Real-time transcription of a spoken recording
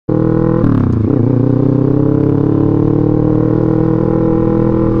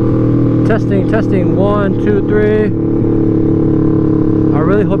Testing 1, 2, 3. I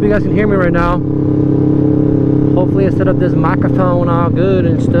really hope you guys can hear me right now. Hopefully I set up this microphone all good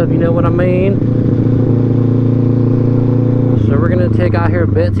and stuff, you know what I mean? So we're gonna take out here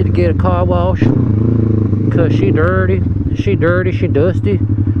Betsy to get a car wash, cause she dirty, she dusty.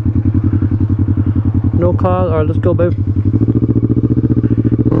 No car. Alright, let's go, babe.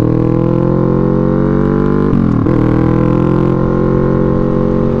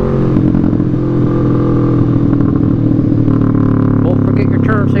 Don't forget your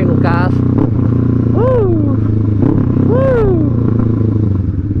turn signal, guys. Woo! Woo!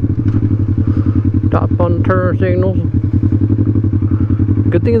 Stop on the turn signals.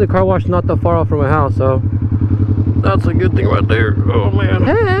 Good thing the car wash is not that far off from my house, so that's a good thing right there. Oh man.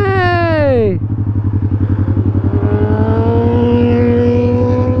 Hey!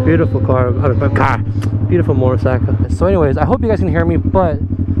 Beautiful car. Beautiful motorcycle. So anyways, I hope you guys can hear me, but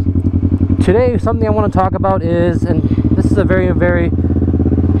today something I want to talk about is, and this is a very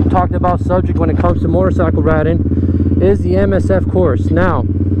talked about subject when it comes to motorcycle riding, is the MSF course. Now,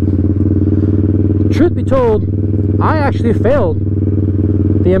 truth be told, I actually failed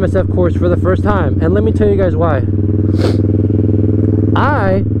the MSF course for the first time, and let me tell you guys why.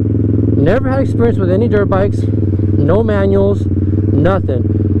 I never had experience with any dirt bikes, no manuals, nothing,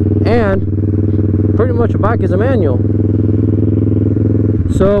 and pretty much a bike is a manual.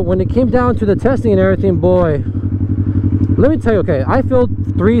 So when it came down to the testing and everything, boy, let me tell you, okay, I failed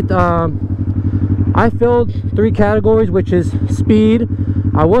three categories, which is speed.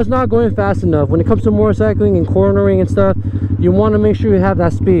 I was not going fast enough. When it comes to motorcycling and cornering and stuff, you want to make sure you have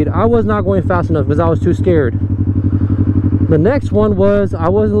that speed. I was not going fast enough because I was too scared. The next one was I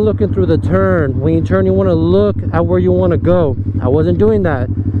wasn't looking through the turn. When you turn, you want to look at where you want to go. I wasn't doing that.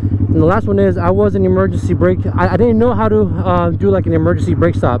 And the last one is I was an emergency brake. I didn't know how to do like an emergency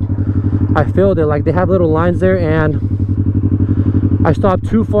brake stop. I failed it. Like, they have little lines there, and I stopped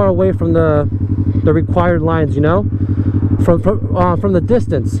too far away from the required lines, you know, from the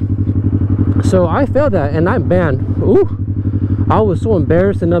distance. So I failed that, and I was so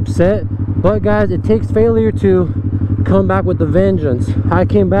embarrassed and upset. But guys, it takes failure to come back with a vengeance. I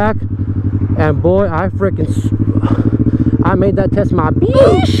came back, and boy, I made that test my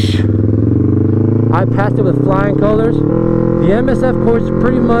bitch. I passed it with flying colors. The MSF course is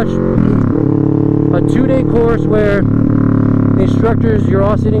pretty much a 2-day course where the instructors, you're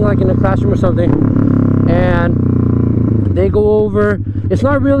all sitting like in a classroom or something, and they go over, it's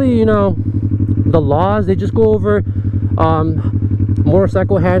not really, you know, the laws. They just go over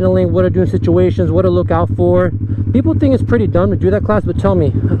motorcycle handling, what to do in situations, what to look out for. People think it's pretty dumb to do that class, but tell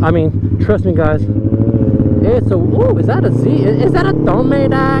me, I mean, trust me guys, it's a, ooh, is that a Z? Is that a thumb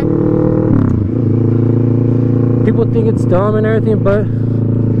made eye? People think it's dumb and everything, but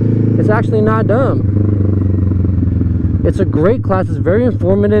it's actually not dumb. It's a great class. It's very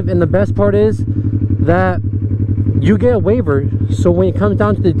informative, and the best part is that you get a waiver. So when it comes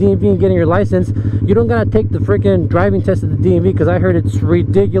down to the DMV and getting your license, you don't gotta take the freaking driving test at the DMV, because I heard it's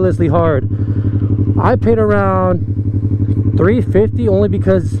ridiculously hard. I paid around $350 only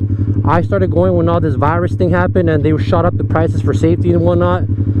because I started going when all this virus thing happened, and they shot up the prices for safety and whatnot.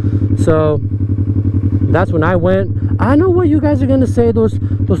 So that's when I went. I know what you guys are gonna say, those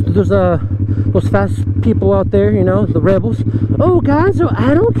fast people out there, you know, the rebels. Oh guys, so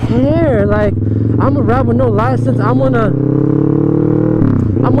I don't care, like, I'm a ride with no license. I'm gonna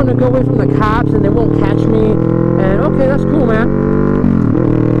go away from the cops and they won't catch me, and okay, that's cool, man.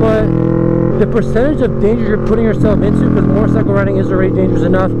 But the percentage of danger you're putting yourself into, because motorcycle riding is already dangerous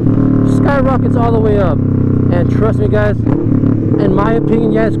enough, skyrockets all the way up. And trust me guys, in my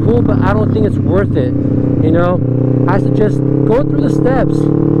opinion, yeah, it's cool, but I don't think it's worth it. You know, I suggest go through the steps,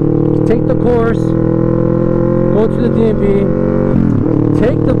 take the course, go to the DMV,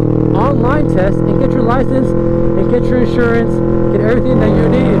 take the online test, and get your license, and get your insurance, get everything that you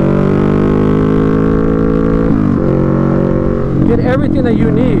need. Get everything that you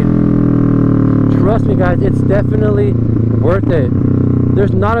need. Trust me guys, it's definitely worth it.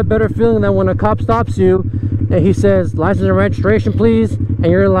 There's not a better feeling than when a cop stops you and he says, license and registration please, and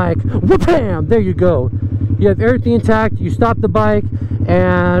you're like, whoop-bam, there you go. You have everything intact, you stop the bike,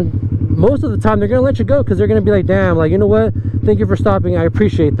 and most of the time they're gonna let you go, because they're gonna be like, damn, like, you know what, thank you for stopping, I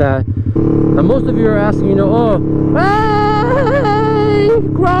appreciate that. And most of you are asking, you know, oh, hey,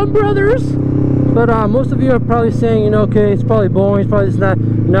 Grom Brothers. But most of you are probably saying, you know, okay, it's probably boring, it's probably this and that.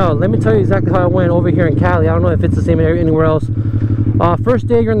 No, let me tell you exactly how I went over here in Cali. I don't know if it's the same anywhere else. First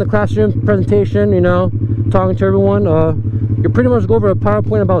day, you're in the classroom presentation, you know, talking to everyone. You pretty much go over a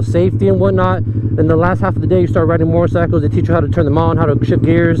PowerPoint about safety and whatnot. Then the last half of the day you start riding motorcycles. They teach you how to turn them on, how to shift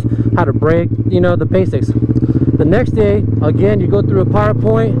gears, how to brake, you know, the basics. The next day, again, you go through a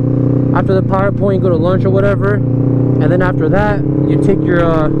PowerPoint. After the PowerPoint, you go to lunch or whatever, and then after that, you take your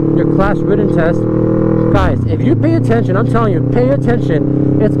class written test. Guys, if you pay attention, I'm telling you, pay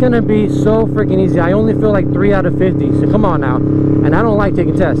attention. It's gonna be so freaking easy. I only feel like 3 out of 50, so come on now. And I don't like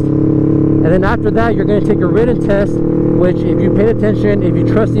taking tests. And then after that, you're gonna take a written test, which if you pay attention, if you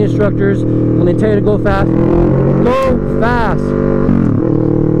trust the instructors, when they tell you to go fast, go fast.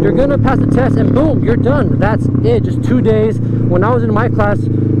 You're gonna pass the test and boom, you're done. That's it, just 2 days. When I was in my class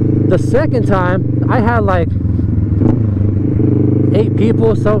the second time, I had like 8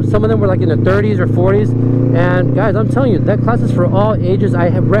 people. Some of them were like in the 30s or 40s. And guys, I'm telling you, that class is for all ages. I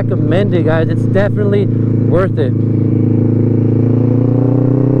have recommended, guys. It's definitely worth it.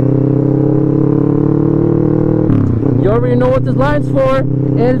 You already know what this line's for.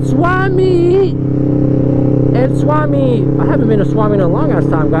 El Swami. El Swami. I haven't been to Swami in a long ass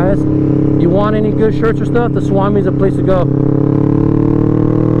time, guys. You want any good shirts or stuff? The Swami's a place to go.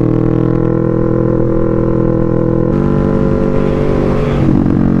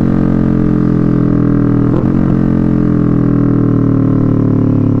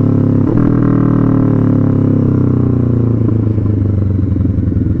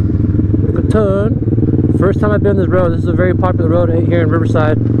 Turn. First time I've been on this road. This is a very popular road here in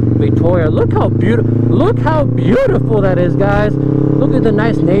Riverside, Victoria. Look how beautiful that is, guys. Look at the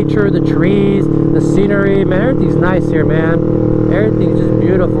nice nature, the trees, the scenery. Man, everything's nice here, man. Everything's just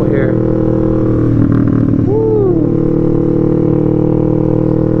beautiful here. Woo.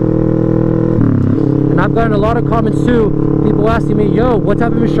 And I've gotten a lot of comments too. People asking me, yo, what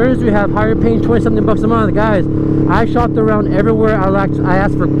type of insurance do you have? How are you paying 20-something bucks a month? Guys, I shopped around everywhere. I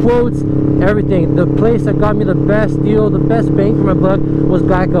asked for quotes, everything. The place that got me the best deal, the best bang for my buck was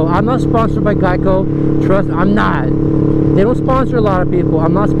Geico. I'm not sponsored by Geico. Trust, I'm not. They don't sponsor a lot of people.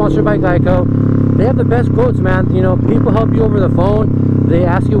 I'm not sponsored by Geico. They have the best quotes, man. You know, people help you over the phone. They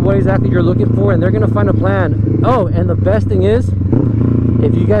ask you what exactly you're looking for, and they're gonna find a plan. Oh, and the best thing is,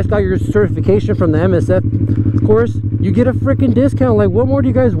 if you guys got your certification from the MSF course, you get a freaking discount. Like, what more do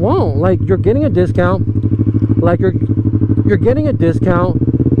you guys want? Like, you're getting a discount. Like, you're getting a discount.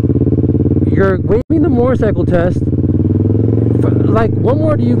 You're waiving the motorcycle test. Like, what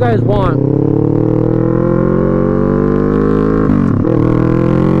more do you guys want?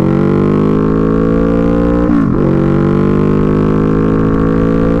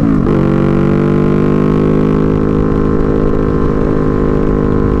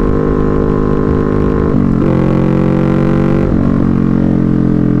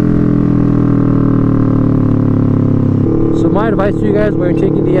 My advice to you guys when you're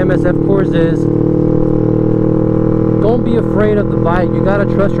taking the MSF course is don't be afraid of the bike. You gotta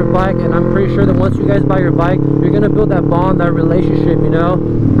trust your bike, and I'm pretty sure that once you guys buy your bike, you're gonna build that bond, that relationship, you know.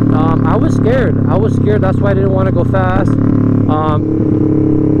 I was scared. That's why I didn't want to go fast.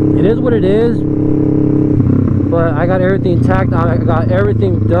 It is what it is, but I got everything intact. I got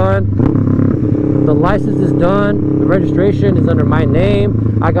everything done. The license is done. The registration is under my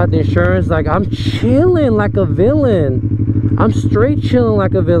name. I got the insurance. Like, I'm chilling like a villain. I'm straight chilling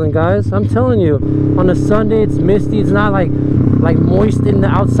like a villain, guys. I'm telling you. On a Sunday, it's misty. It's not like moist in the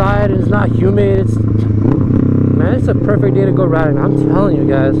outside, and it's not humid. It's, man, it's a perfect day to go riding. I'm telling you,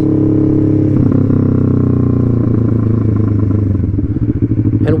 guys.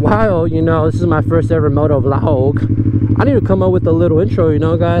 And while, you know, this is my first ever Motovlog, I need to come up with a little intro, you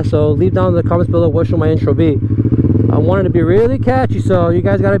know, guys. So leave down in the comments below what should my intro be. I want it to be really catchy, so you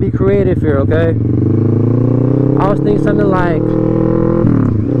guys gotta be creative here, okay? I was thinking something like,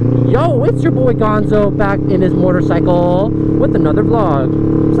 yo, it's your boy Gonzo back in his motorcycle with another vlog.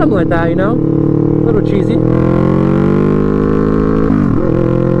 Something like that, you know? A little cheesy.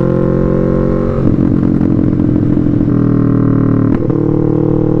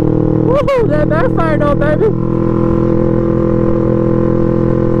 Woohoo! That backfired though, baby!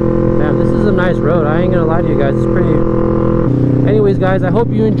 Man, this is a nice road. I ain't gonna lie to you guys. It's pretty... Anyways, guys, I hope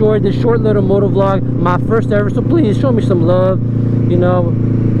you enjoyed this short little moto vlog, my first ever. So please show me some love, you know,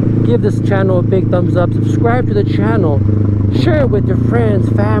 give this channel a big thumbs up, subscribe to the channel, share it with your friends,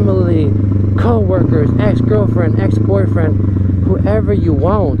 family, co-workers, ex-girlfriend, ex-boyfriend, whoever you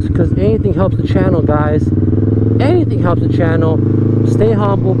want, because anything helps the channel, guys. Anything helps the channel. Stay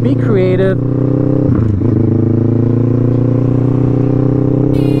humble, be creative,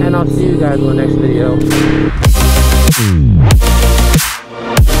 and I'll see you guys in the next video.